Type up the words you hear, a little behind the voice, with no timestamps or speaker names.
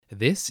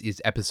This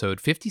is episode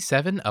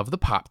 57 of the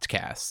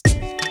Popcast.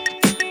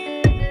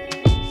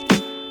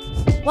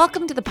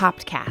 Welcome to the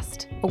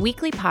Popcast, a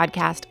weekly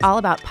podcast all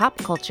about pop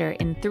culture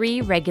in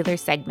 3 regular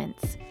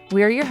segments.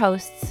 We're your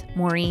hosts,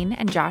 Maureen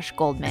and Josh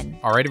Goldman.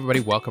 All right, everybody,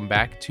 welcome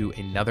back to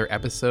another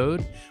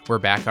episode. We're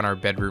back on our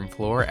bedroom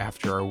floor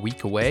after our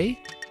week away.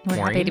 We're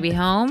Maureen, happy to be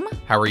home.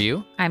 How are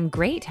you? I'm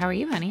great. How are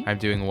you, honey? I'm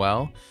doing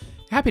well.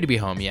 Happy to be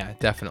home, yeah,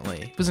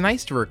 definitely. It was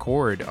nice to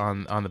record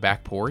on the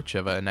back porch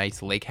of a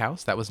nice lake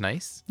house. That was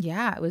nice.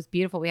 Yeah, it was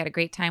beautiful. We had a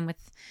great time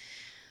with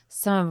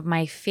some of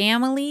my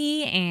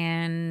family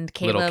and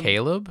Caleb. Little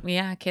Caleb?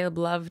 Yeah, Caleb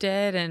loved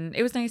it. And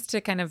it was nice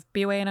to kind of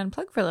be away and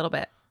unplug for a little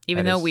bit,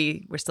 even though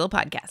we were still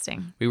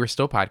podcasting. We were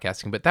still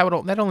podcasting, but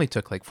that only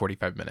took like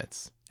 45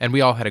 minutes. And we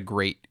all had a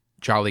great,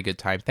 jolly good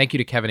time. Thank you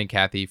to Kevin and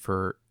Kathy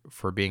for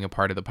being a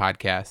part of the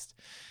podcast.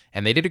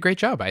 And they did a great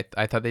job.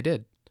 I thought they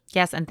did.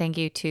 Yes, and thank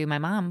you to my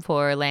mom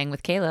for laying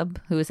with Caleb,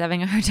 who was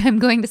having a hard time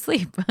going to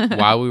sleep.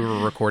 While we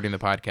were recording the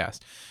podcast.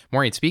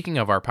 Maureen, speaking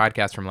of our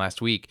podcast from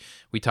last week,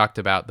 we talked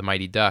about the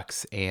Mighty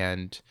Ducks,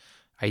 and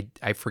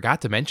I forgot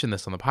to mention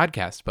this on the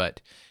podcast,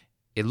 but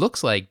it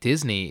looks like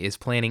Disney is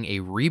planning a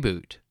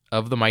reboot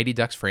of the Mighty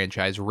Ducks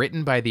franchise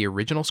written by the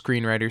original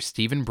screenwriter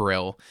Stephen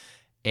Brill,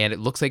 and it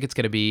looks like it's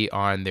going to be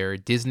on their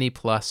Disney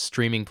Plus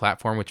streaming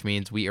platform, which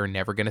means we are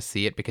never going to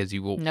see it because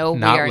you will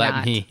not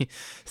let me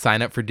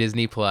sign up for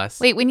Disney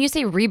Plus. Wait, when you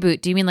say reboot,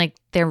 do you mean like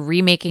they're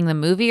remaking the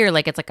movie or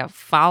like it's like a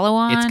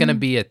follow-on? It's going to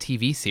be a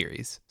TV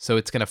series. So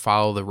it's going to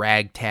follow the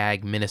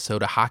ragtag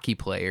Minnesota hockey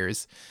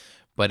players,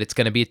 but it's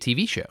going to be a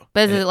TV show.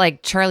 But is it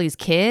like Charlie's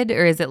Kid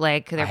or is it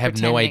like they're I have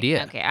no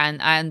idea. Okay, I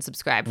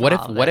unsubscribe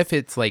from What if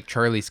it's like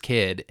Charlie's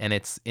Kid and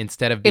it's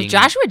instead of being... If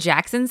Joshua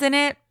Jackson's in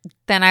it,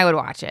 then I would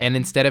watch it. And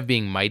instead of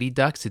being Mighty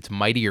Ducks, it's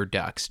Mightier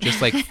Ducks,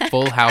 just like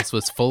Full House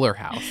was Fuller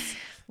House.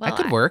 Well, that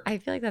could work. I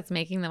feel like that's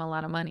making them a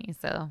lot of money,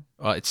 so...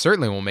 Well, it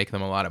certainly will make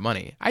them a lot of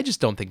money. I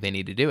just don't think they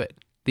need to do it.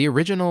 The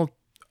original,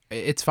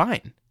 it's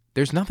fine.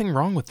 There's nothing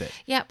wrong with it.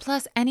 Yeah,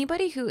 plus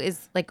anybody who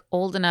is like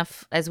old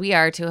enough as we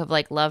are to have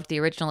like loved the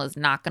original is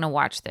not going to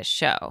watch this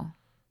show.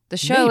 The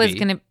show is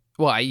going to...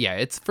 Well, yeah,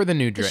 it's for the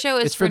new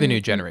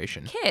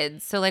generation.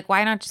 Kids, so like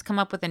why not just come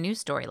up with a new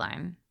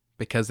storyline?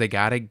 Because they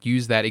got to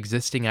use that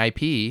existing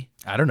IP.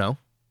 I don't know.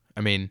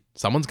 I mean,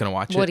 someone's going to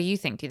watch it. What do you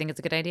think? Do you think it's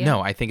a good idea?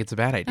 No, I think it's a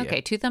bad idea.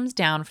 Okay, 2 thumbs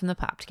down from the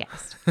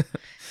Popcast.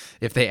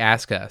 If they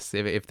ask us,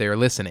 if they're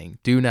listening,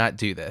 do not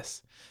do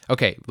this.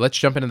 Okay, let's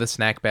jump into the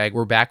snack bag.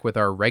 We're back with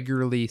our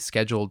regularly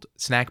scheduled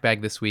snack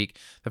bag this week.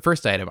 The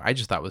first item I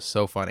just thought was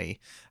so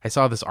funny. I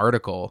saw this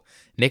article.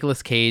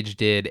 Nicolas Cage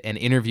did an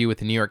interview with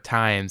the New York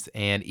Times,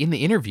 and in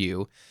the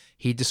interview,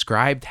 he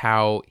described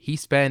how he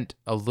spent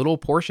a little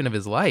portion of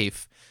his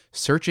life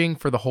searching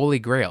for the Holy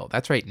Grail.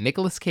 That's right,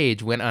 Nicolas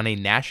Cage went on a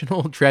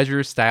National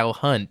Treasure-style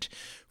hunt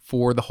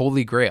for the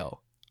Holy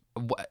Grail.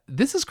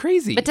 This is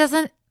crazy. But is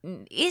it,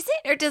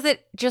 or does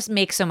it just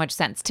make so much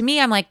sense? To me,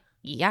 I'm like,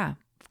 yeah.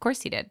 Of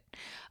course he did.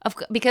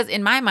 Because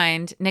in my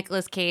mind,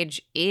 Nicolas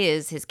Cage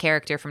is his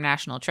character from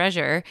National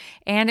Treasure,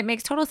 and it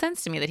makes total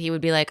sense to me that he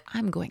would be like,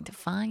 I'm going to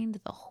find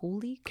the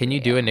Holy Grail. Can you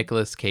do a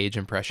Nicolas Cage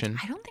impression?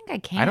 I don't think I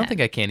can. I don't think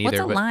I can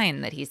either. What's a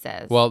line that he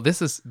says? Well,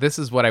 this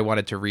is what I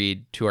wanted to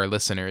read to our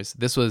listeners.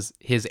 This was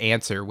his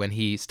answer when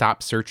he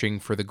stopped searching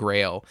for the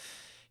Grail.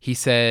 He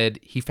said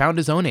he found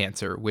his own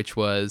answer, which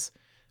was,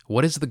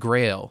 what is the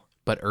Grail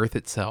but Earth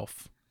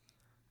itself?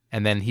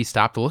 And then he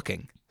stopped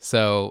looking.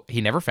 So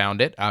he never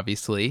found it,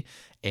 obviously,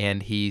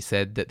 and he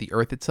said that the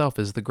Earth itself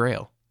is the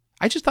Grail.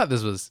 I just thought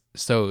this was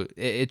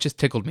it just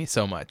tickled me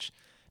so much.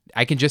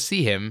 I can just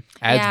see him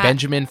as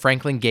Benjamin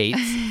Franklin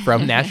Gates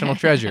from National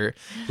Treasure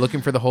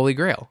looking for the Holy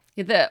Grail.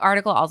 The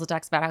article also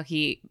talks about how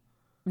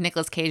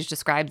Nicolas Cage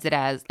describes it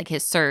as like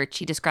his search.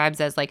 He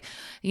describes as like,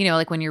 you know,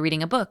 like when you're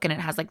reading a book and it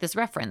has like this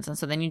reference. And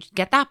so then you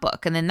get that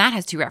book and then that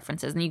has 2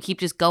 references and you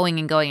keep just going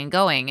and going and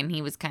going. And he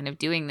was kind of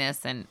doing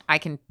this and I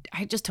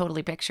just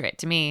totally picture it.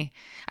 To me,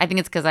 I think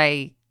it's because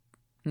I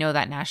know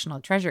that National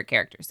Treasure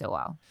character so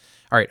well.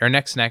 All right, our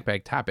next snack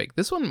bag topic.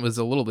 This one was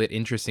a little bit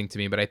interesting to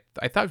me, but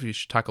I thought we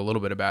should talk a little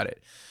bit about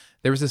it.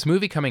 There was this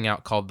movie coming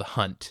out called The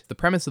Hunt. The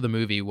premise of the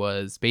movie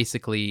was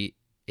basically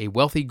a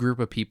wealthy group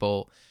of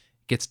people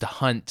gets to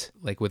hunt,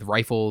 like with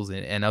rifles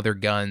and other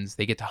guns.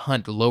 They get to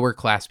hunt lower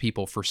class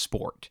people for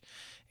sport.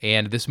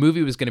 And this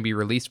movie was going to be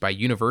released by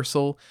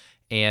Universal.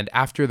 And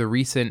after the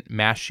recent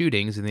mass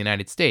shootings in the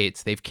United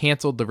States, they've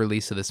canceled the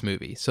release of this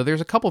movie. So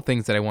there's a couple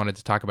things that I wanted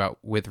to talk about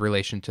with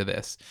relation to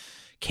this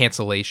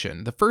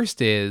cancellation. The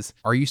first is,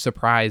 are you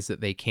surprised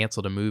that they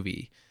canceled a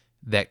movie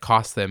that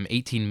cost them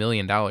 $18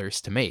 million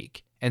to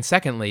make? And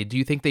secondly, do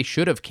you think they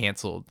should have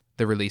canceled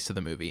the release of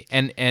the movie?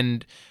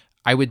 And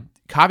I would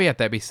caveat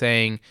that by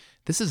saying,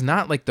 this is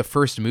not like the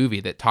first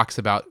movie that talks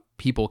about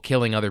people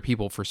killing other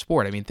people for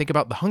sport. I mean, think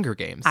about The Hunger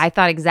Games. I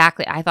thought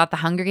The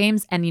Hunger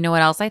Games. And you know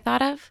what else I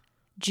thought of?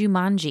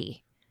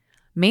 Jumanji.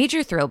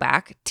 Major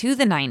throwback to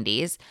the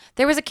 90s.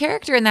 There was a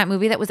character in that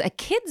movie that was a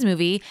kid's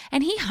movie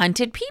and he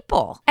hunted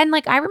people. And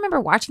like, I remember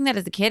watching that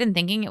as a kid and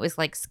thinking it was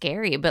like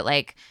scary, but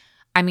like,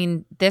 I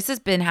mean, this has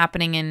been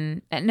happening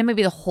and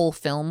maybe the whole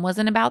film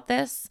wasn't about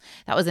this.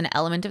 That was an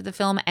element of the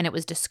film, and it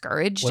was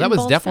discouraged. Well, that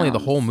was definitely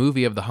films. the whole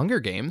movie of the Hunger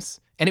Games,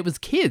 and it was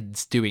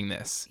kids doing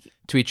this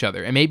to each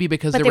other, and maybe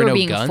because but there were no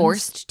being guns.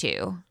 Forced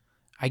to.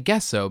 I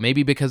guess so.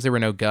 Maybe because there were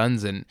no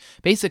guns, and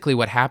basically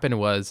what happened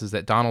was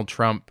that Donald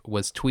Trump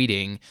was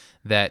tweeting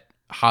that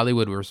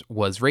Hollywood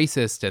was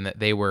racist and that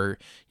they were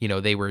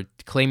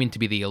claiming to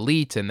be the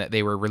elite and that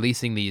they were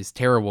releasing these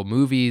terrible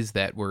movies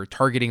that were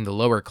targeting the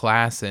lower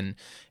class, and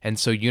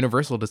so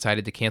Universal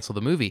decided to cancel the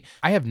movie.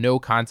 I have no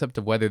concept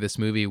of whether this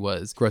movie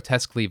was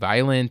grotesquely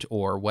violent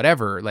or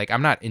whatever. Like,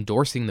 I'm not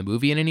endorsing the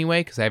movie in any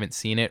way because I haven't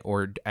seen it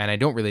and I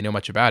don't really know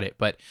much about it,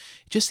 but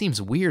it just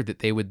seems weird that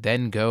they would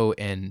then go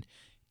and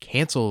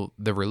cancel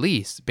the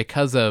release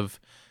because of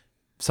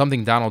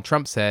something Donald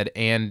Trump said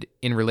and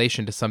in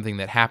relation to something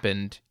that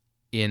happened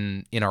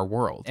in our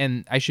world.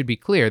 And I should be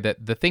clear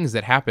that the things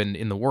that happened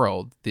in the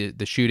world, the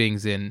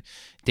shootings in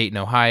Dayton,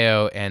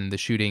 Ohio, and the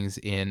shootings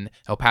in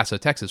El Paso,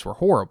 Texas were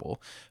horrible.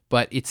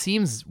 But it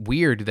seems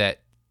weird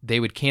that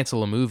they would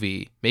cancel a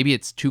movie. Maybe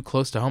it's too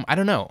close to home. I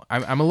don't know.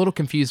 I'm a little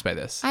confused by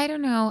this. I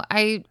don't know.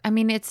 I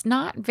mean, it's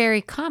not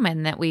very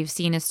common that we've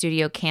seen a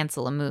studio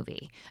cancel a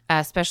movie,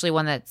 especially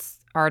one that's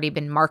already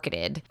been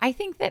marketed. I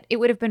think that it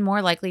would have been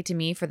more likely to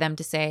me for them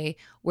to say,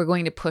 we're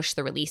going to push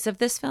the release of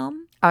this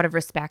film out of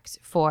respect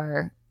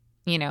for,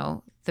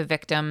 the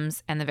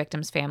victims and the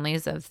victims'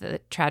 families of the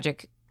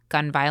tragic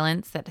gun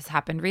violence that has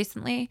happened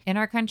recently in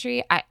our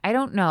country. I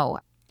don't know.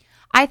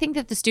 I think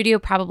that the studio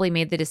probably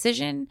made the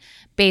decision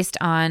based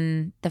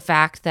on the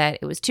fact that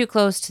it was too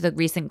close to the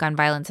recent gun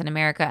violence in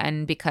America,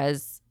 and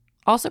because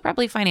also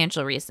probably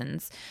financial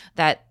reasons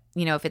that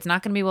if it's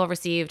not going to be well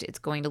received, it's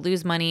going to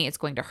lose money, it's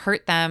going to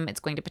hurt them, it's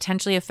going to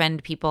potentially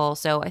offend people.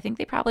 So I think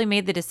they probably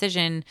made the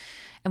decision,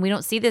 and we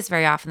don't see this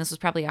very often. This was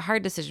probably a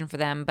hard decision for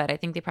them, but I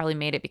think they probably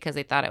made it because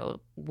they thought it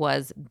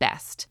was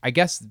best. I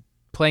guess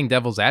playing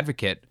devil's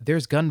advocate,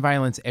 there's gun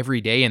violence every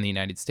day in the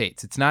United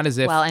States. It's not as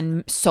if... Well,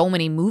 and so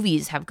many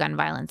movies have gun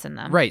violence in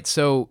them. Right.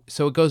 So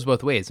it goes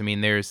both ways. I mean,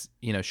 there's,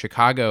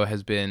 Chicago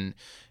has been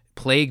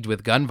plagued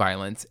with gun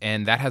violence,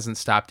 and that hasn't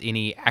stopped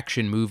any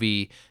action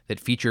movie that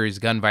features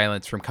gun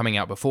violence from coming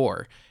out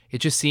before. It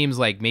just seems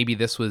like maybe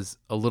this was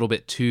a little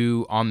bit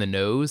too on the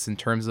nose in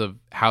terms of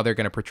how they're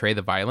going to portray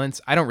the violence.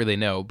 I don't really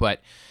know,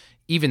 but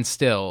even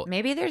still...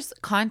 Maybe there's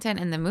content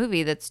in the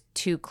movie that's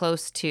too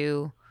close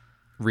to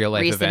real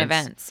life recent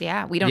events.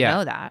 Yeah, we don't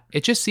know that.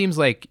 It just seems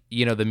like,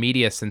 the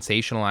media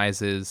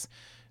sensationalizes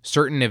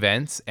certain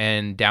events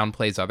and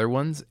downplays other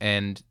ones,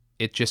 and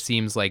it just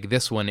seems like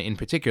this one in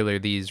particular,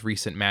 these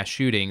recent mass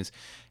shootings,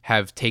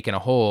 have taken a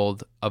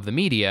hold of the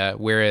media,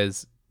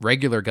 whereas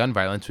regular gun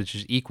violence, which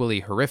is equally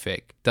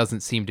horrific,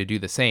 doesn't seem to do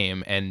the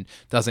same and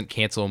doesn't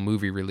cancel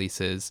movie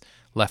releases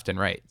left and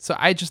right. So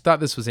I just thought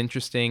this was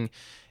interesting,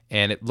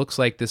 and it looks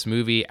like this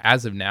movie,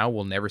 as of now,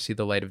 will never see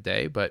the light of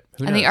day, but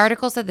who knows? And the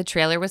article said the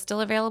trailer was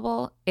still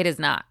available. It is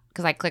not,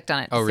 because I clicked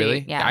on it to Oh,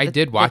 really? see. Yeah, I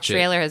did watch it. The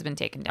trailer has been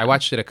taken down. I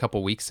watched it a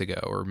couple weeks ago,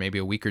 or maybe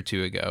a week or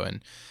two ago,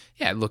 and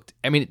yeah,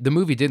 the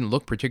movie didn't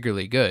look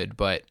particularly good,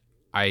 but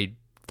I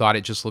thought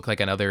it just looked like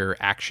another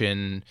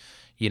action,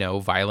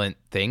 violent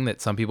thing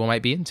that some people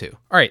might be into.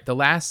 All right, the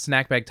last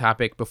snack bag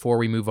topic before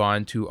we move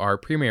on to our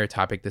premiere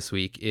topic this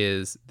week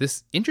is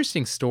this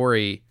interesting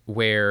story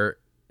where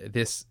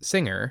this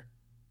singer,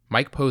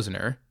 Mike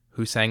Posner,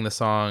 who sang the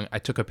song I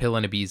Took a Pill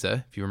in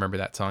Ibiza, if you remember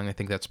that song, I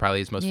think that's probably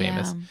his most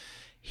famous.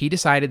 He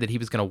decided that he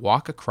was going to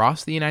walk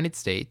across the United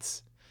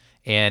States,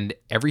 and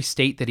every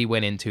state that he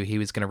went into, he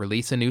was going to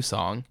release a new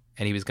song,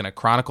 and he was going to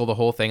chronicle the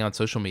whole thing on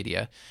social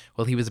media.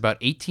 Well, he was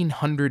about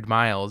 1,800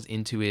 miles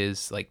into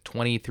his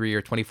 23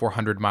 or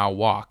 2,400 mile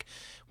walk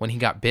when he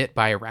got bit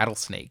by a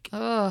rattlesnake.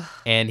 Ugh.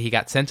 And he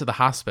got sent to the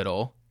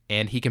hospital,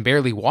 and he can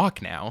barely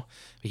walk now.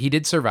 He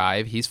did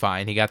survive. He's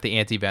fine. He got the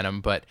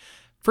anti-venom. But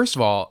first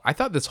of all, I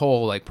thought this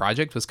whole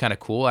project was kind of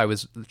cool. I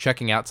was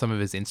checking out some of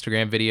his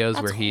Instagram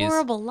videos where he's... That's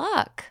horrible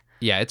luck.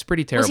 Yeah, it's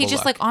pretty terrible. Was he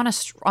just luck.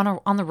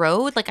 on the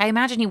road? I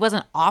imagine he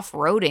wasn't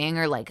off-roading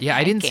or Yeah,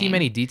 I didn't see hiking.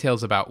 many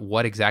details about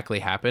what exactly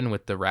happened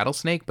with the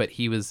rattlesnake, but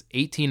he was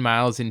 18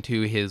 miles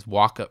into his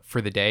walk up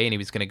for the day, and he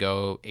was going to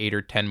go 8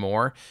 or 10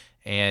 more,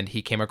 and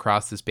he came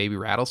across this baby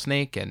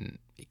rattlesnake, and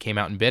it came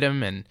out and bit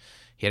him, and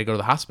he had to go to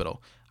the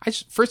hospital.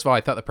 First of all,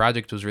 I thought the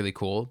project was really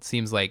cool. It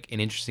seems like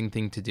an interesting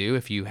thing to do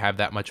if you have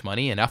that much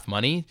money, enough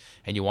money,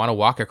 and you want to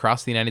walk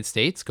across the United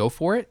States, go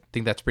for it. I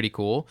think that's pretty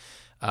cool.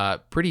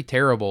 Pretty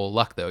terrible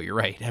luck, though. You're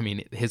right. I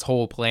mean, his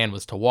whole plan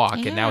was to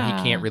walk, and now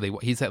he can't really.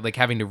 He's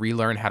having to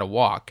relearn how to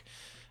walk.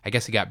 I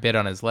guess he got bit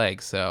on his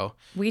leg. So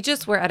we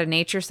just were at a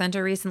nature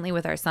center recently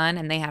with our son,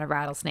 and they had a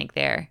rattlesnake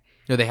there.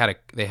 No, they had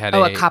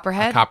a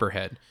copperhead. A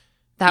copperhead.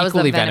 That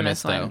Equally was the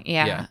venomous though. one.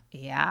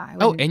 Yeah.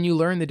 Oh, and you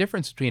learn the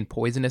difference between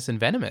poisonous and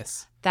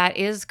venomous. That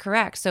is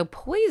correct. So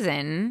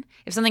poison,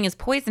 if something is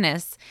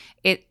poisonous,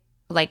 it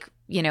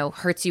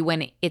hurts you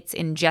when it's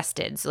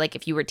ingested. So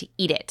if you were to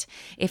eat it.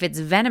 If it's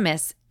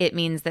venomous, it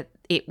means that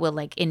it will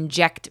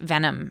inject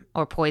venom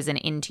or poison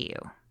into you.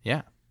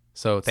 Yeah.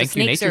 So thank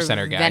you, snakes Nature are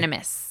Center guy.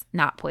 venomous,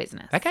 not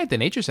poisonous. That guy at the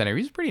Nature Center,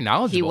 he was pretty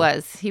knowledgeable. He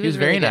was. He was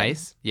very really good.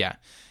 nice. Yeah.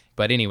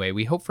 But anyway,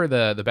 we hope for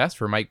the best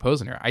for Mike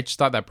Posner. I just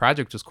thought that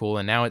project was cool,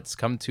 and now it's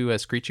come to a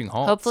screeching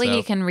halt. Hopefully so.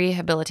 he can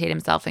rehabilitate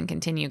himself and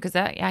continue, because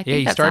I think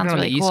he that started sounds on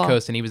really the East cool.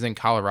 Coast, and he was in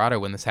Colorado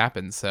when this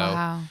happened. So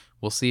Wow.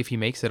 we'll see if he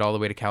makes it all the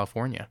way to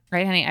California.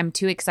 Right, honey? I'm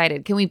too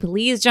excited. Can we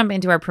please jump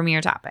into our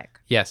premiere topic?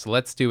 Yes,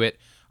 let's do it.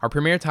 Our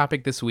premiere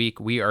topic this week,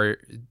 we are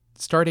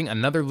starting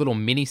another little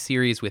mini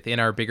series within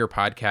our bigger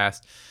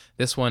podcast.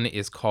 This one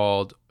is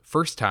called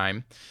First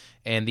Time.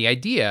 And the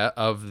idea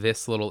of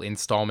this little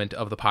installment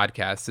of the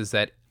podcast is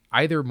that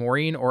either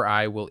Maureen or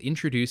I will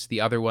introduce the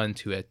other one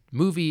to a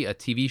movie, a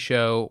TV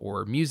show,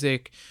 or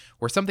music,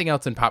 or something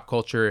else in pop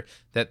culture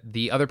that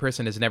the other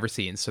person has never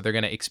seen. So they're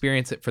going to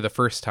experience it for the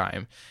first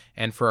time.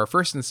 And for our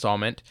first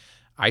installment,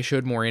 I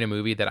showed Maureen a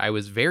movie that I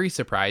was very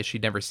surprised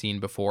she'd never seen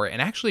before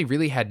and actually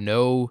really had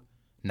no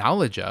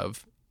knowledge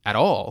of at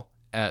all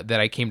that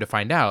I came to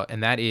find out.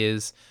 And that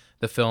is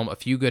the film A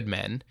Few Good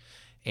Men.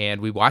 And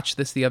we watched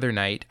this the other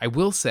night. I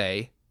will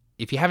say,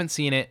 if you haven't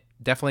seen it,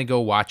 definitely go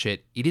watch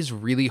it. It is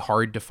really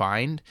hard to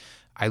find.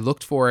 I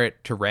looked for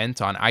it to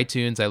rent on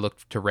iTunes. I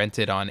looked to rent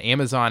it on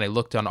Amazon. I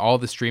looked on all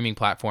the streaming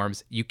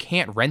platforms. You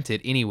can't rent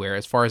it anywhere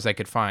as far as I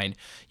could find.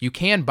 You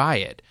can buy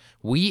it.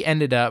 We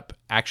ended up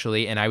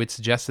actually, and I would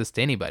suggest this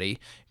to anybody,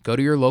 go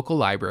to your local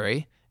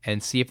library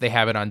and see if they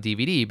have it on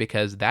DVD,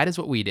 because that is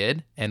what we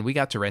did, and we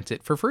got to rent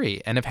it for free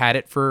and have had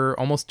it for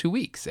almost 2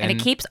 weeks. And it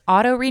keeps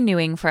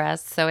auto-renewing for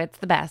us, so it's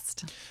the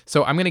best.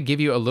 So I'm going to give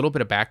you a little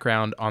bit of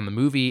background on the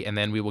movie, and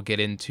then we will get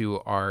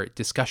into our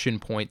discussion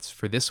points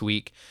for this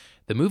week.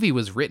 The movie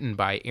was written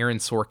by Aaron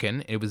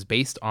Sorkin. It was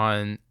based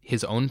on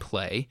his own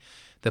play.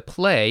 The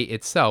play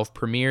itself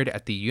premiered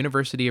at the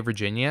University of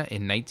Virginia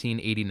in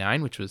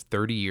 1989, which was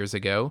 30 years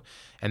ago,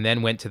 and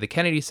then went to the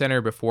Kennedy Center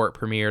before it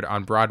premiered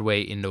on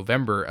Broadway in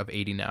November of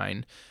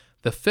 89.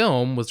 The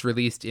film was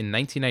released in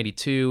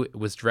 1992. It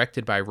was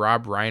directed by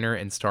Rob Reiner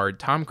and starred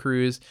Tom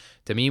Cruise,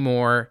 Demi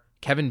Moore,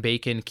 Kevin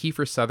Bacon,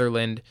 Kiefer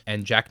Sutherland,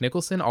 and Jack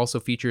Nicholson.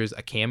 Also features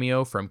a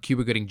cameo from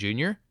Cuba Gooding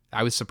Jr.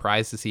 I was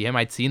surprised to see him.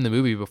 I'd seen the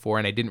movie before,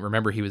 and I didn't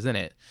remember he was in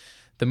it.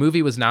 The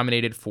movie was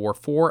nominated for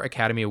 4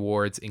 Academy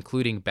Awards,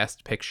 including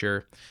Best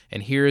Picture.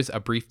 And here's a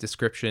brief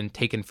description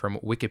taken from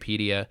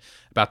Wikipedia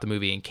about the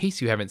movie in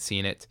case you haven't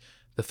seen it.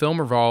 The film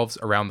revolves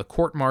around the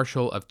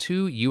court-martial of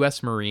 2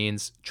 U.S.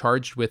 Marines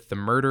charged with the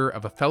murder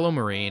of a fellow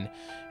Marine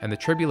and the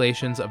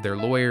tribulations of their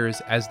lawyers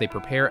as they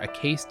prepare a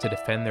case to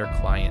defend their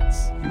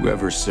clients. You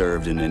ever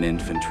served in an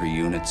infantry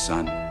unit,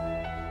 son?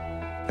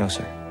 No,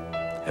 sir.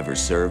 Ever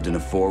served in a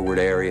forward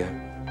area?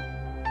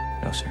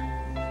 No, sir.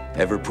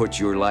 Ever put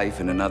your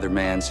life in another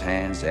man's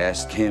hands,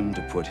 asked him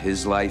to put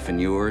his life in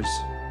yours?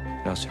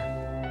 No,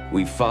 sir.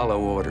 We follow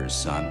orders,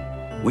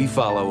 son. We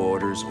follow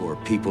orders or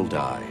people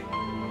die.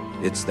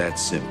 It's that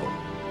simple.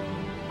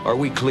 Are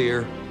we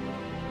clear?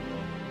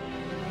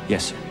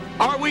 Yes, sir.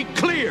 Are we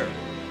clear?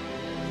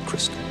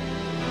 Crystal.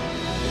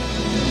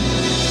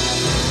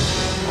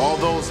 All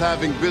those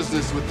having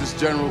business with this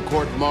General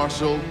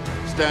Court-Martial,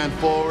 stand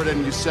forward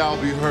and you shall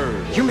be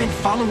heard. Your men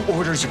follow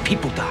orders or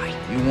people die.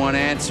 You want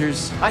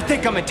answers? I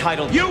think I'm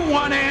entitled. You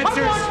want answers?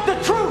 I want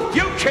the truth!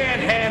 You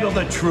can't handle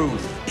the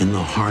truth. In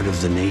the heart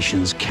of the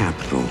nation's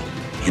capital,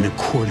 in a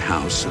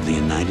courthouse of the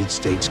United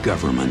States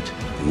government,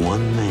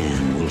 one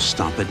man will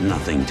stop at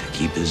nothing to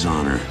keep his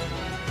honor,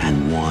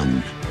 and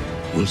one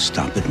will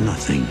stop at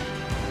nothing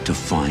to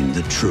find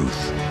the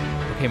truth.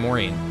 Okay,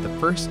 Maureen, the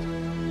first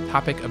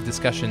topic of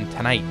discussion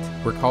tonight,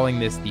 we're calling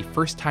this the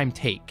first time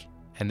take.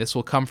 And this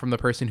will come from the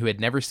person who had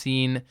never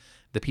seen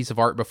the piece of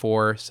art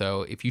before.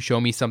 So if you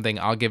show me something,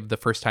 I'll give the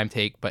first time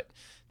take. But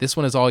this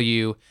one is all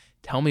you.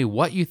 Tell me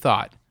what you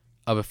thought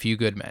of A Few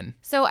Good Men.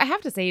 So I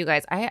have to say, you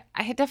guys, I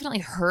had definitely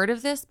heard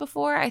of this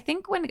before. I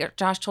think when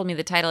Josh told me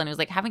the title and he was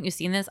like, haven't you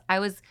seen this? I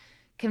was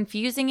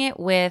confusing it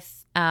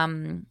with,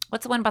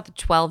 what's the one about the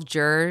 12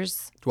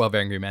 jurors? 12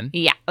 Angry Men.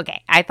 Yeah,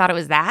 okay. I thought it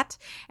was that.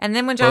 And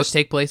then when Josh... Both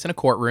take place in a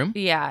courtroom.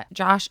 Yeah,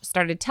 Josh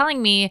started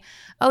telling me,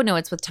 oh, no,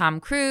 it's with Tom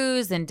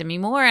Cruise and Demi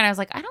Moore. And I was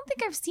like, I don't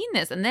think I've seen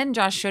this. And then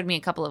Josh showed me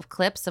a couple of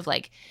clips of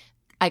like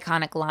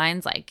iconic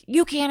lines like,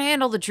 you can't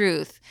handle the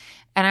truth.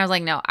 And I was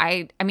like, no,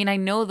 I mean, I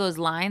know those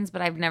lines,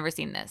 but I've never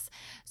seen this.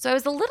 So I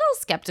was a little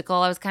skeptical.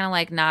 I was kind of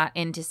like not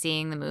into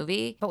seeing the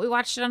movie, but we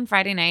watched it on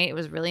Friday night. It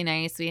was really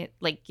nice. We had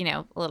like, you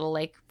know, a little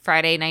like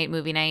Friday night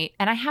movie night.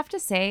 And I have to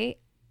say,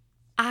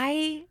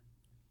 I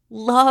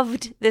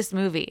loved this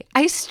movie.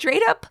 I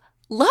straight up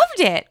loved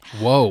it.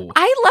 Whoa.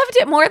 I loved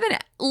it more than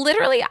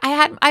literally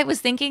I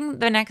was thinking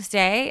the next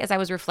day as I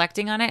was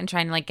reflecting on it and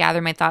trying to like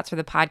gather my thoughts for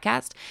the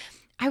podcast.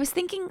 I was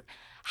thinking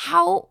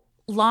how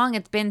long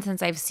it's been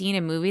since I've seen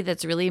a movie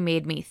that's really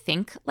made me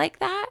think like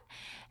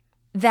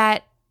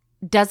that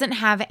doesn't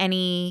have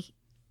any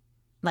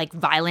like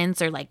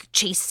violence or like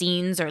chase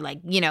scenes or like,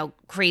 you know,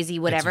 crazy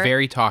whatever. It's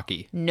very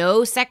talky.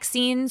 No sex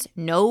scenes,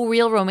 no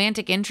real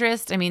romantic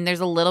interest. I mean,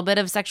 there's a little bit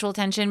of sexual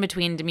tension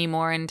between Demi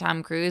Moore and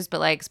Tom Cruise, but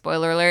like,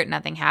 spoiler alert,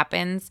 nothing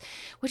happens,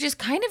 which is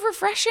kind of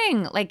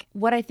refreshing. Like,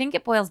 what I think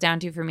it boils down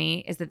to for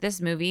me is that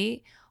this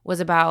movie was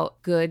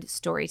about good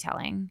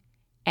storytelling.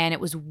 And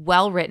it was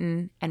well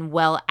written and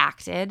well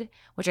acted,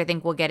 which I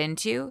think we'll get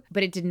into.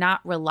 But it did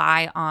not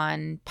rely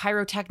on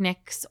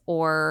pyrotechnics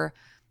or...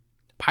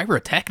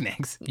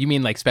 Pyrotechnics? You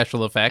mean like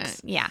special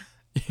effects? Yeah.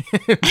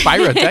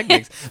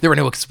 Pyrotechnics. There were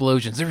no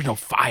explosions. There was no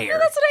fire. Well,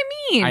 that's what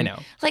I mean. I know.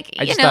 Like,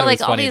 I you just know, thought it like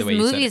was all funny these the way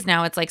you said movies it.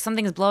 now, it's like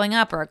something's blowing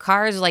up or a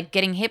car's like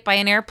getting hit by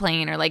an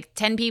airplane or like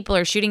 10 people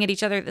are shooting at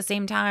each other at the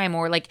same time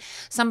or like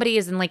somebody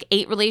is in like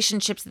 8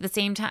 relationships at the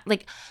same time.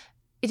 Like,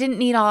 it didn't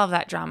need all of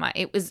that drama.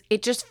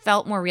 It just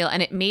felt more real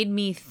and it made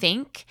me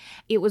think.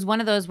 It was one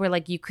of those where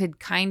like you could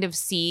kind of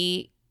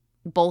see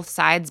both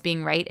sides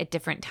being right at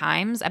different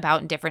times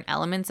about different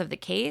elements of the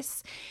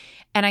case.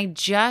 And I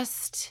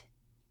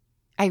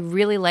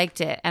really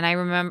liked it.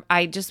 And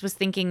I just was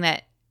thinking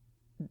that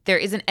there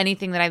isn't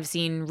anything that I've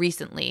seen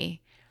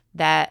recently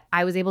that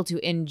I was able to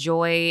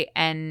enjoy.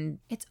 And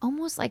it's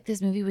almost like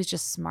this movie was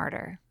just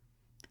smarter.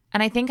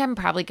 And I think I'm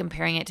probably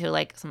comparing it to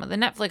like some of the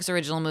Netflix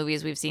original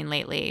movies we've seen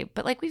lately.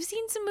 But like we've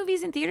seen some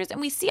movies in theaters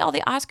and we see all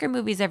the Oscar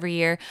movies every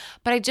year.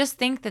 But I just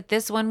think that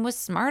this one was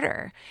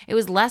smarter. It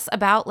was less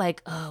about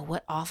like, oh,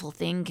 what awful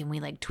thing can we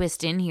like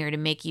twist in here to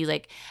make you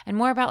like, and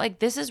more about like,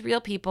 this is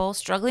real people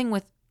struggling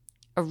with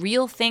a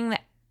real thing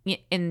that, I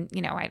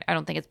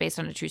don't think it's based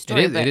on a true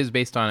story. It is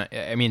based on,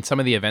 I mean, some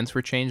of the events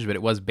were changed, but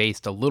it was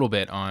based a little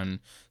bit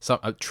on some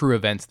true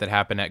events that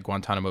happened at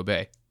Guantanamo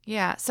Bay.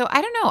 Yeah. So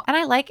I don't know. And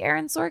I like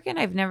Aaron Sorkin.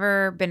 I've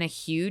never been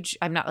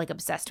I'm not like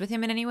obsessed with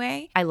him in any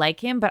way. I like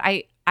him, but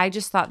I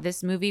just thought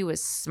this movie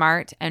was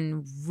smart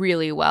and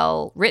really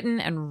well written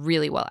and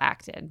really well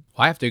acted.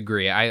 Well, I have to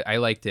agree. I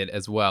liked it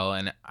as well.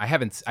 And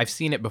I've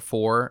seen it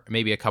before,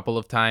 maybe a couple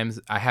of times.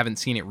 I haven't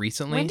seen it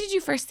recently. When did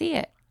you first see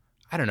it?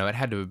 I don't know. It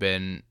had to have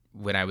been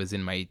when I was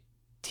in my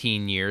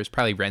teen years,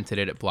 probably rented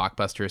it at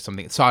Blockbuster or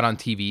something, saw it on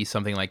TV,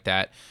 something like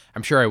that.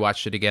 I'm sure I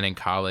watched it again in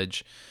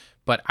college.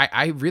 But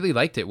I really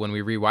liked it when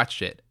we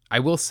rewatched it. I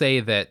will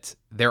say that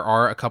there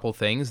are a couple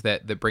things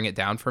that bring it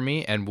down for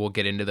me, and we'll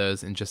get into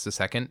those in just a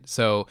second.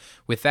 So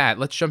with that,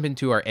 let's jump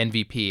into our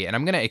MVP, and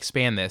I'm going to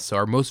expand this. So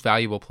our most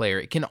valuable player,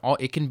 it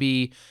can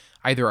be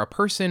either a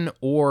person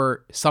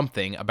or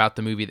something about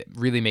the movie that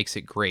really makes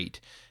it great.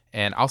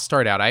 And I'll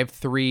start out. I have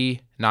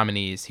 3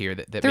 nominees here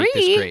that make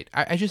this great.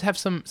 I just have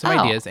some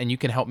ideas, and you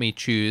can help me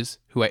choose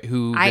who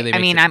really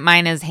makes it.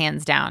 Mine is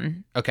hands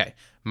down. Okay.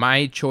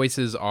 My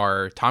choices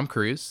are Tom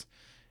Cruise,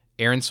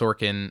 Aaron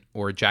Sorkin,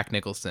 or Jack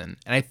Nicholson.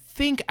 And I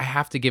think I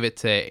have to give it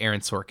to Aaron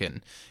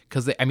Sorkin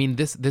because, I mean,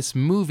 this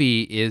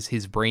movie is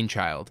his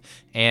brainchild.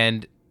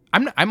 And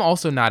I'm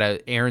also not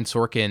a Aaron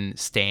Sorkin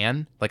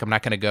stan. Like, I'm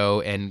not going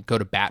to go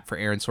to bat for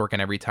Aaron Sorkin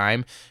every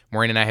time.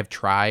 Maureen and I have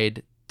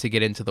tried to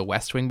get into The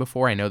West Wing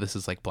before. I know this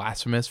is like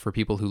blasphemous for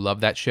people who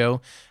love that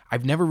show.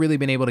 I've never really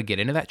been able to get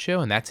into that show,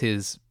 and that's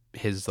his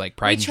like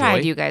pride and joy. We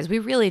tried, you guys. We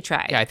really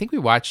tried. Yeah, I think we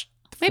watched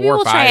Maybe 4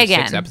 we'll or 5, try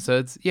again. 6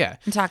 episodes. Yeah.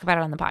 And talk about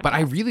it on the podcast. But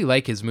I really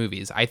like his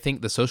movies. I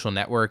think The Social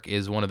Network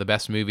is one of the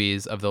best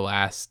movies of the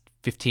last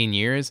 15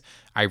 years.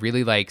 I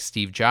really like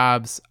Steve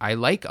Jobs. I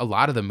like a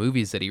lot of the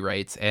movies that he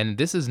writes, and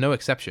this is no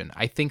exception.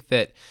 I think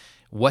that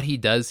what he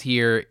does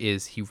here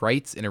is he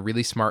writes in a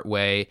really smart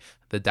way.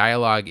 The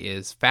dialogue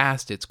is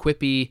fast, it's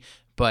quippy,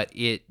 but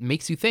it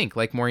makes you think,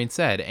 like Maureen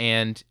said.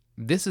 And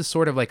this is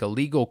sort of like a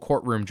legal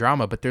courtroom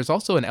drama, but there's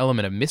also an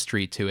element of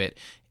mystery to it.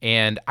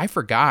 And I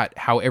forgot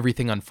how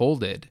everything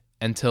unfolded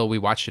until we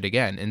watched it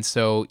again. And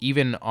so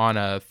even on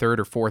a 3rd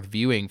or 4th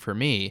viewing for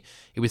me,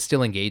 it was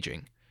still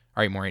engaging.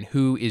 All right, Maureen,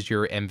 who is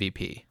your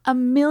MVP?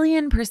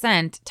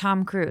 1,000,000%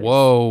 Tom Cruise.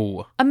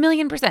 Whoa.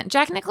 1,000,000%.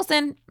 Jack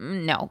Nicholson,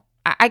 no.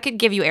 I could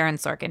give you Aaron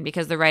Sorkin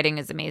because the writing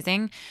is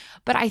amazing.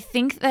 But I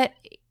think that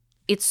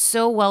it's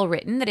so well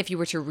written that if you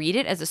were to read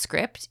it as a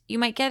script, you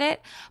might get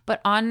it. But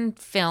on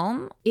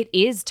film, it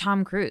is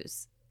Tom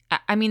Cruise.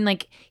 I mean,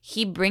 like,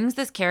 he brings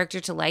this character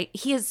to light.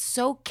 He is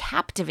so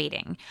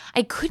captivating.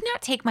 I could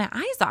not take my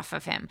eyes off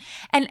of him.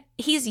 And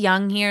he's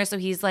young here, so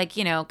he's like,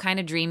 kind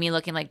of dreamy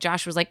looking. Like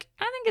Josh was like,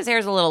 I think his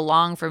hair's a little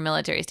long for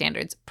military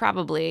standards,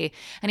 probably.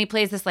 And he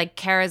plays this like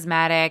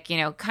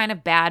charismatic, kind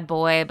of bad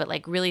boy, but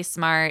like really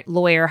smart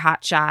lawyer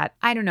hotshot.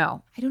 I don't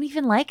know. I don't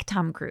even like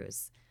Tom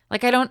Cruise.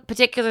 Like, I don't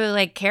particularly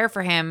like care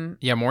for him.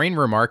 Yeah, Maureen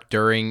remarked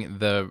during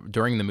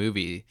the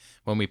movie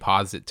when we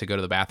paused it to go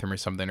to the bathroom or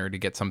something or to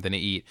get something to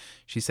eat.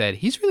 She said,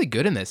 he's really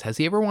good in this. Has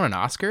he ever won an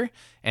Oscar?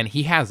 And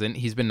he hasn't.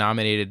 He's been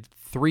nominated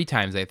 3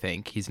 times, I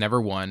think. He's never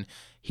won.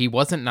 He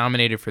wasn't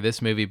nominated for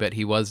this movie, but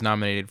he was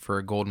nominated for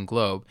a Golden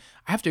Globe.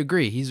 I have to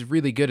agree. He's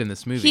really good in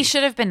this movie. He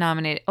should have been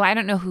nominated. Well, I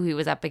don't know who he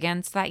was up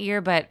against that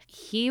year, but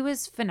he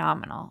was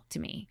phenomenal to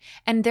me.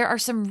 And there are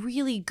some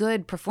really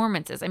good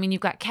performances. I mean, you've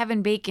got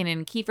Kevin Bacon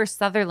and Kiefer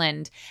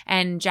Sutherland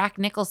and Jack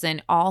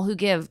Nicholson, all who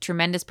give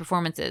tremendous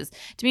performances.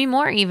 Demi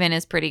Moore even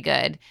is pretty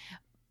good.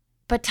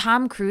 But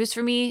Tom Cruise,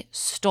 for me,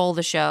 stole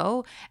the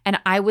show,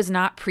 and I was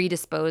not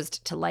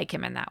predisposed to like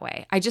him in that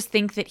way. I just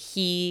think that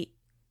he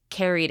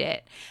carried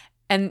it.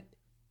 And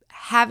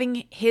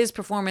having his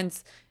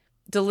performance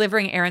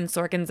delivering Aaron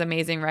Sorkin's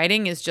amazing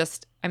writing is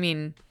just, I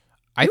mean,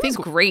 it was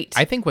great.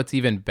 I think what's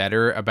even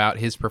better about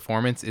his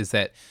performance is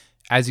that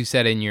as you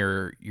said in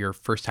your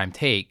first time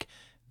take,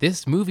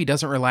 this movie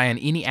doesn't rely on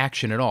any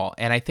action at all.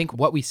 And I think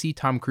what we see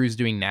Tom Cruise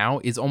doing now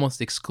is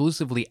almost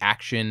exclusively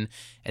action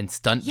and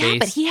stunt-based. Yeah,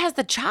 but he has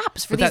the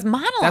chops for these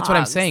monologues. That's what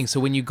I'm saying. So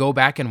when you go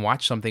back and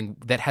watch something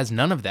that has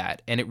none of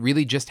that, and it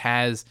really just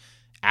has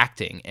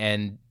acting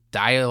and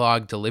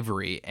dialogue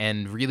delivery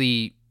and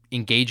really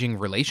engaging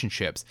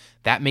relationships,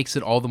 that makes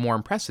it all the more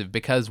impressive,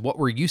 because what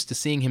we're used to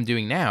seeing him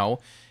doing now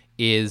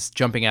is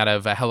jumping out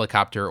of a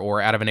helicopter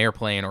or out of an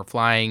airplane or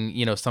flying,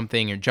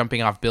 something, or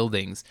jumping off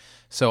buildings.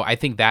 So I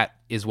think that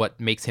is what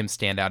makes him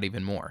stand out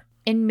even more.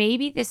 And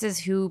maybe this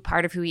is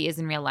part of who he is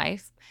in real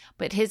life,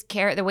 but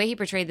the way he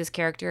portrayed this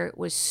character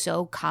was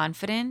so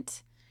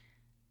confident.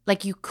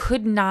 Like, you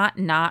could not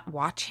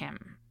watch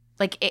him.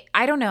 Like,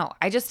 I don't know.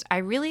 I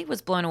really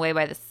was blown away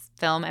by this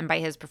film and by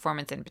his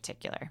performance in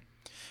particular.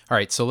 All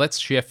right, so let's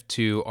shift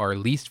to our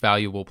least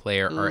valuable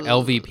player, our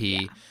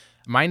LVP. Yeah.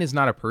 Mine is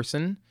not a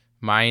person.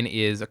 Mine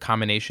is a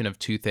combination of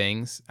two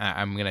things.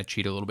 I'm going to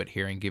cheat a little bit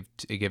here and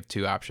give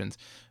two options.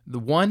 The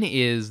one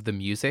is the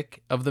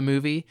music of the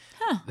movie.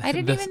 Huh, I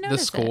didn't even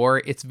notice the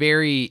score. It's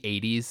very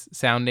 80s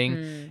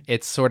sounding.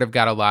 It's sort of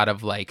got a lot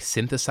of like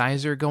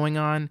synthesizer going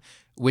on,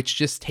 which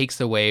just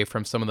takes away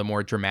from some of the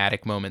more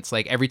dramatic moments.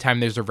 Like every time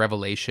there's a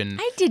revelation.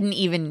 I didn't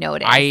even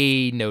notice.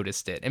 I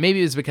noticed it. And maybe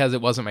it was because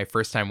it wasn't my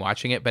first time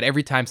watching it, but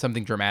every time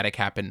something dramatic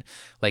happened,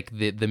 like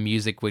the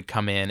music would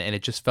come in and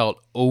it just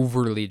felt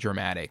overly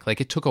dramatic. Like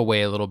it took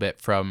away a little bit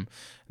from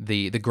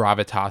the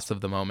gravitas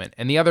of the moment.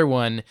 And the other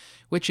one,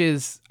 which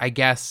is, I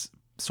guess,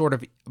 sort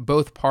of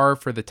both par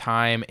for the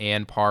time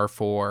and par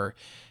for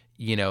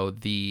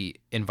the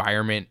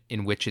environment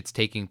in which it's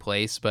taking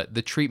place, but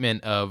the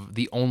treatment of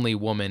the only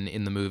woman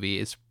in the movie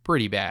is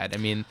pretty bad. I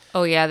mean,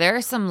 oh yeah, there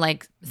are some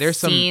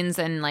scenes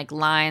and like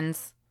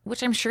lines,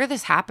 which I'm sure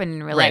this happened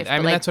in real life. Right. I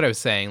mean, that's what I was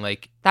saying.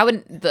 Like that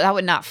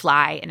would not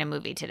fly in a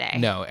movie today.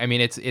 No, I mean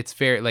it's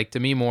fair. Like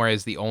Demi Moore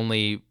is the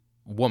only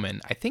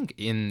woman, I think,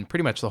 in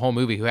pretty much the whole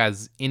movie who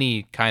has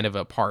any kind of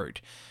a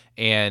part,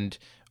 and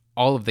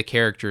all of the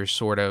characters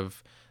sort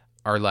of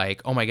are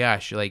like, oh my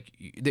gosh, like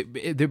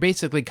they're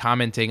basically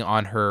commenting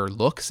on her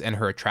looks and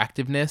her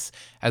attractiveness,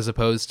 as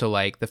opposed to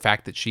like the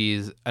fact that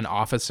she's an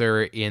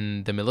officer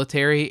in the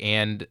military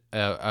and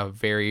a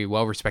very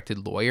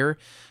well-respected lawyer.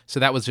 So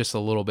that was just a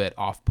little bit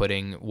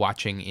off-putting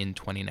watching in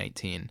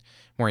 2019.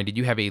 Maureen, did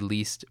you have a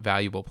least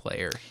valuable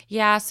player?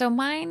 Yeah, so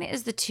mine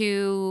is the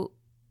two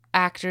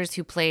actors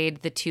who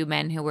played the two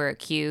men who were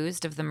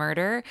accused of the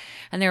murder,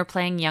 and they were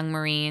playing young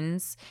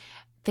Marines.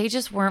 They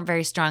just weren't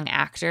very strong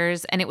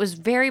actors. And it was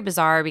very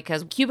bizarre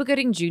because Cuba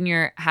Gooding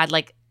Jr. had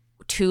like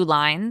 2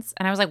 lines.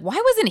 And I was like,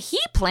 why wasn't he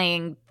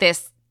playing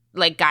this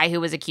like guy who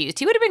was accused?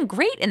 He would have been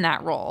great in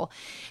that role.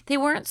 They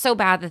weren't so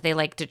bad that they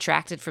like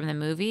detracted from the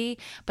movie,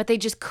 but they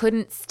just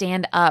couldn't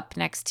stand up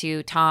next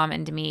to Tom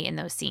and Demi in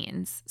those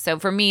scenes. So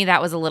for me,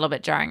 that was a little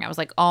bit jarring. I was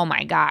like, oh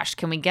my gosh,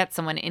 can we get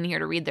someone in here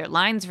to read their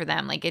lines for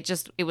them? Like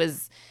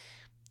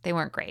they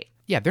weren't great.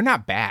 Yeah, they're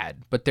not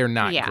bad, but they're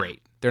not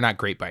great. They're not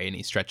great by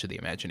any stretch of the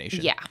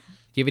imagination. Yeah. Do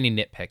you have any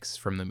nitpicks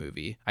from the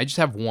movie? I just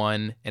have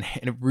one, and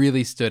it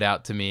really stood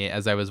out to me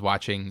as I was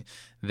watching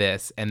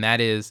this, and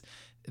that is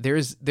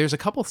there's a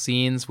couple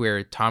scenes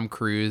where Tom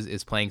Cruise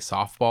is playing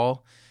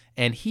softball,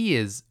 and he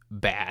is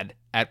bad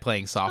at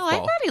playing softball. Oh, I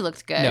thought he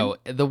looked good. No,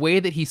 the way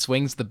that he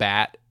swings the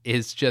bat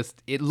is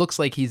just, it looks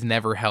like he's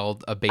never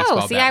held a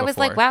baseball bat before. I was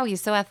like, wow, he's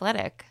so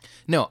athletic.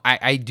 No,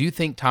 I do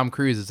think Tom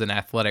Cruise is an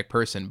athletic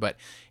person, but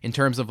in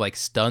terms of like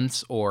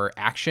stunts or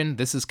action,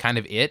 this is kind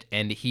of it,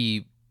 and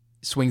he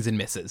swings and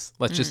misses.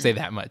 Let's just say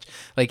that much.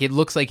 Like, it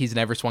looks like he's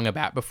never swung a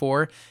bat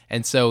before,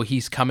 and so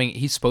he's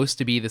supposed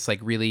to be this like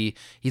really,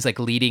 he's like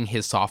leading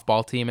his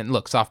softball team, and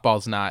look,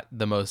 softball's not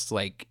the most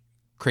like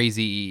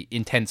crazy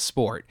intense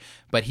sport,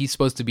 but he's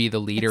supposed to be the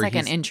leader. It's like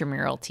an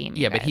intramural team.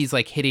 Yeah, but he's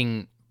like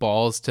hitting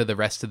balls to the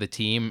rest of the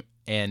team,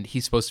 and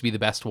he's supposed to be the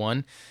best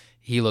one.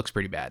 He looks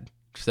pretty bad.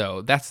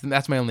 So that's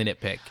my only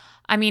nitpick.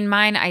 I mean,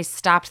 mine, I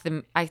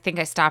think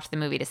I stopped the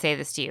movie to say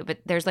this to you, but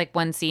there's like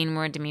one scene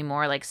where Demi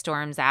Moore like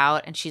storms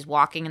out and she's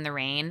walking in the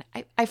rain.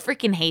 I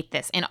freaking hate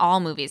this in all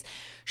movies.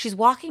 She's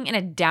walking in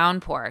a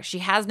downpour. She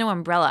has no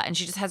umbrella and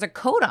she just has her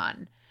coat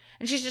on.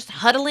 And she's just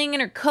huddling in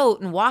her coat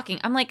and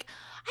walking. I'm like,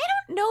 I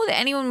don't know that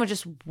anyone would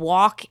just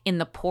walk in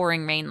the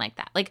pouring rain like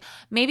that. Like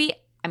maybe,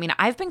 I mean,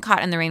 I've been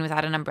caught in the rain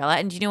without an umbrella,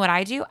 and do you know what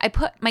I do? I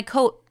put my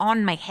coat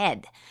on my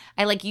head.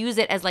 I like use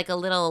it as like a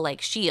little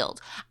like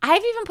shield.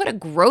 I've even put a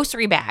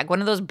grocery bag, one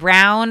of those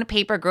brown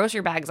paper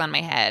grocery bags, on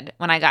my head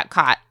when I got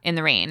caught in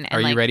the rain.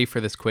 And, are you ready for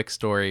this quick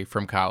story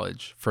from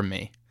college from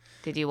me?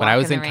 Did you walk when I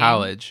was in in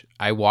college,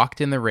 I walked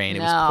in the rain.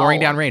 It was pouring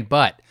down rain,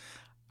 but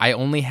I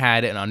only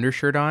had an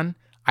undershirt on.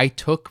 I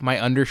took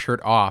my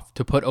undershirt off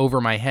to put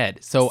over my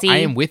head. So See? I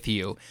am with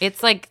you.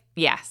 It's like,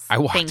 yes. I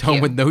walked thank home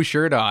you. with no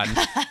shirt on.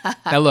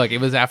 Now, look, it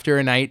was after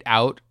a night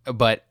out,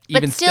 but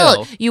even But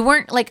still, you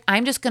weren't like,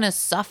 I'm just going to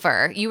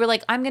suffer. You were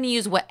like, I'm going to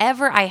use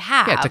whatever I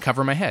have. Yeah, to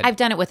cover my head. I've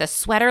done it with a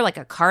sweater, like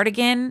a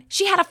cardigan.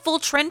 She had a full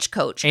trench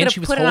coat. And she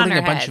was holding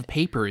a bunch head. of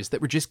papers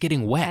that were just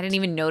getting wet. I didn't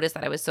even notice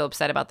that I was so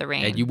upset about the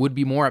rain. And you would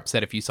be more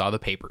upset if you saw the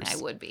papers. I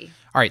would be.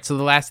 All right, so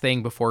the last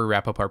thing before we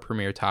wrap up our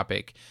premiere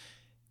topic,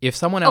 if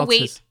someone else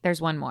is...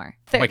 There's one more.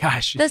 Oh my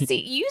gosh. The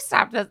scene, you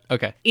stopped us.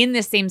 Okay. In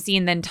this same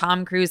scene, then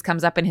Tom Cruise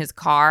comes up in his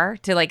car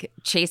to like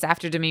chase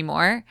after Demi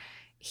Moore.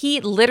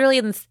 He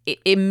literally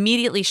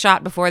immediately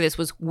shot before this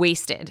was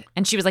wasted.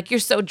 And she was like,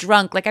 you're so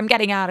drunk. Like, I'm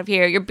getting out of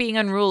here. You're being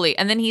unruly.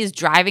 And then he's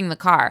driving the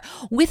car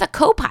with a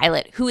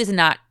co-pilot who is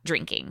not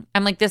drinking.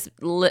 I'm like,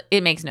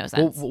 it makes no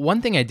sense. Well,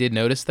 one thing I did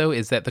notice, though,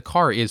 is that the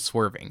car is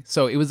swerving.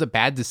 So it was a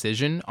bad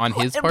decision on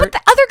his part. But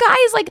the other guy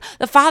is like,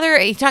 the father,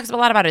 he talks a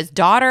lot about his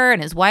daughter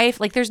and his wife.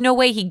 Like, there's no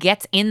way he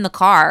gets in the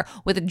car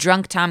with a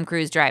drunk Tom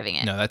Cruise driving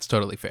it. No, that's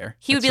totally fair.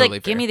 He would be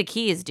like, give me the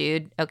keys,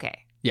 dude.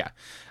 Okay. Yeah.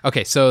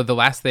 Okay, so the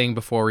last thing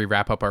before we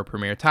wrap up our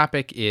premiere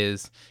topic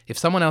is, if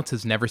someone else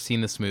has never seen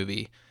this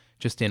movie,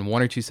 just in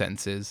 1 or 2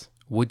 sentences,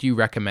 would you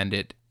recommend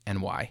it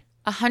and why?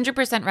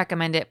 100%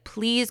 recommend it.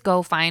 Please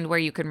go find where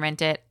you can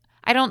rent it.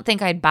 I don't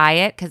think I'd buy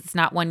it because it's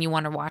not one you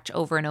want to watch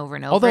over and over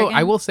and over Although again.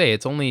 I will say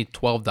it's only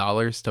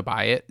 $12 to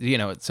buy it, you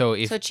know. So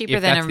if cheaper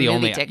if than that's a the movie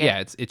only ticket. yeah,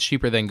 it's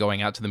cheaper than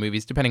going out to the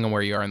movies, depending on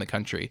where you are in the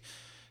country.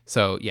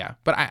 So yeah,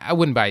 but I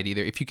wouldn't buy it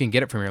either. If you can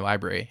get it from your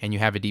library and you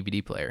have a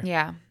DVD player,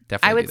 Yeah.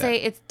 definitely. I would do that. say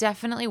it's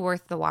definitely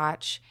worth the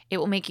watch. It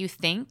will make you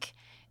think.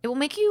 It will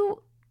make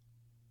you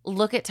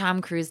look at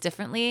Tom Cruise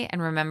differently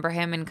and remember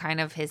him in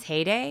kind of his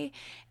heyday.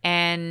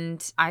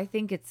 And I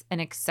think it's an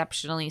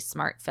exceptionally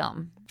smart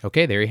film.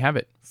 Okay, there you have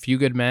it. Few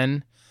Good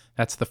Men.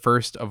 That's the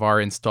first of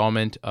our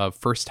installment of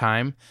First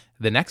Time.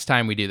 The next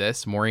time we do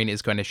this, Maureen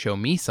is going to show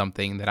me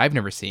something that I've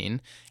never seen.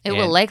 It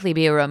will likely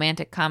be a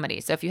romantic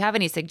comedy. So if you have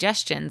any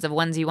suggestions of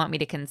ones you want me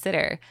to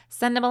consider,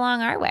 send them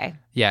along our way.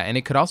 Yeah, and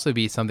it could also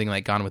be something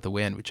like Gone with the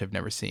Wind, which I've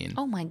never seen.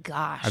 Oh my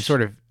gosh.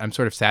 I'm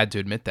sort of sad to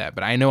admit that,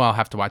 but I know I'll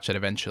have to watch that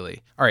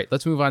eventually. All right,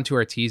 let's move on to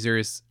our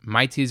teasers.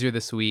 My teaser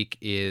this week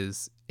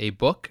is a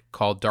book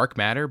called Dark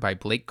Matter by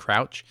Blake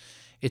Crouch.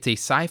 It's a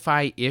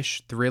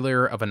sci-fi-ish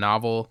thriller of a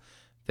novel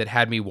that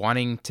had me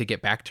wanting to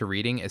get back to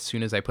reading as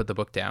soon as I put the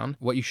book down.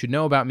 What you should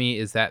know about me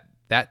is that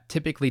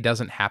typically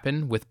doesn't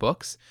happen with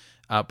books,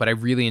 but I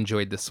really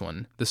enjoyed this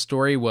one. The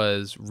story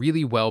was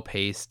really well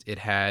paced. It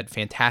had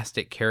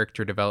fantastic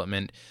character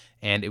development,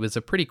 and it was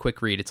a pretty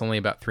quick read. It's only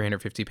about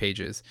 350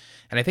 pages.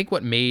 And I think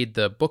what made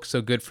the book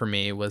so good for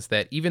me was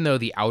that even though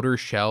the outer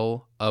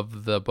shell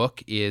of the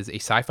book is a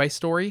sci-fi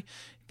story,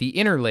 the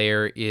inner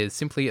layer is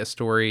simply a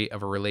story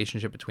of a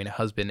relationship between a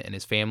husband and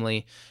his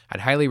family.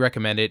 I'd highly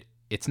recommend it.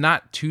 It's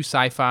not too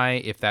sci-fi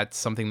if that's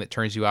something that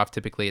turns you off.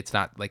 Typically, it's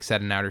not like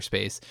set in outer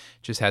space. It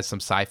just has some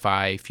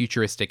sci-fi,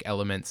 futuristic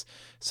elements.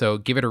 So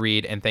give it a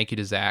read. And thank you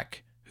to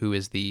Zach, who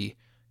is the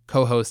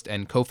co-host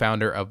and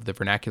co-founder of the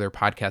Vernacular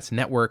Podcast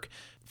Network,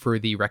 for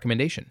the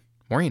recommendation.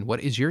 Maureen,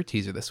 what is your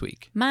teaser this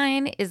week?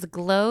 Mine is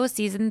Glow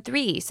Season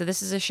 3. So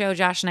this is a show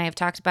Josh and I have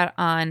talked about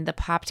on the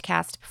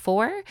Popcast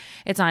before.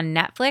 It's on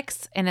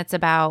Netflix, and it's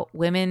about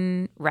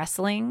women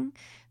wrestling.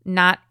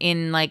 Not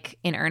in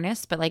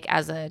earnest, but like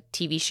as a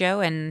TV show,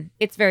 and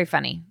it's very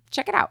funny.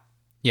 Check it out.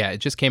 Yeah, it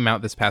just came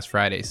out this past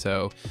Friday,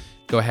 so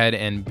go ahead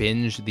and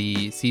binge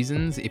the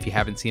seasons if you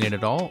haven't seen it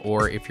at all,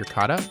 or if you're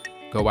caught up,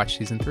 go watch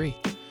season 3.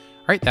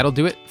 All right, that'll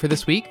do it for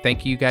this week.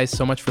 Thank you guys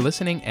so much for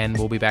listening, and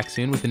we'll be back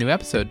soon with a new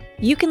episode.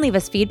 You can leave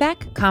us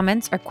feedback,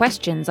 comments, or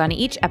questions on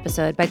each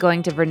episode by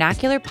going to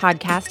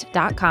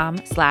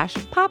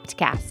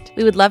vernacularpodcast.com/popcast.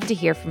 We would love to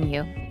hear from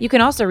you. You can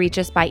also reach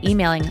us by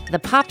emailing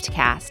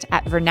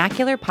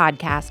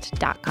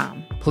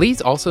thepopcast@vernacularpodcast.com.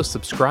 Please also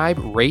subscribe,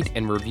 rate,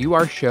 and review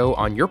our show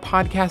on your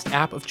podcast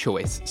app of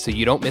choice so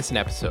you don't miss an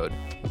episode.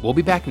 We'll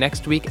be back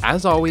next week,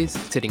 as always,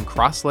 sitting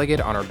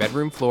cross-legged on our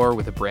bedroom floor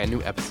with a brand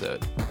new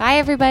episode. Bye,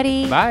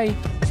 everybody. Bye.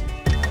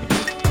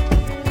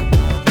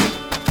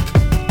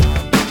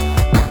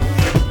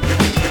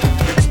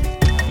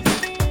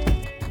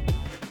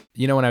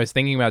 You know, when I was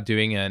thinking about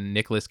doing a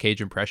Nicolas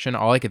Cage impression,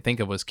 all I could think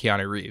of was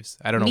Keanu Reeves.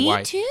 I don't know why.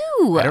 Me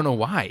too. I don't know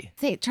why.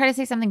 Try to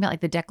say something about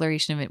like the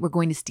Declaration of it. We're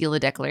going to steal the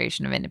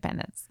Declaration of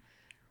Independence.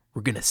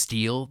 We're going to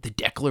steal the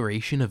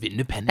Declaration of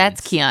Independence.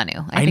 That's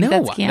Keanu. I think know.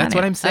 That's Keanu. That's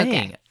what I'm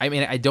saying. Okay. I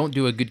mean, I don't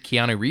do a good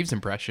Keanu Reeves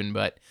impression,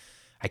 but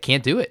I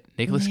can't do it.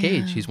 Nicolas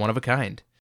Cage, he's one of a kind.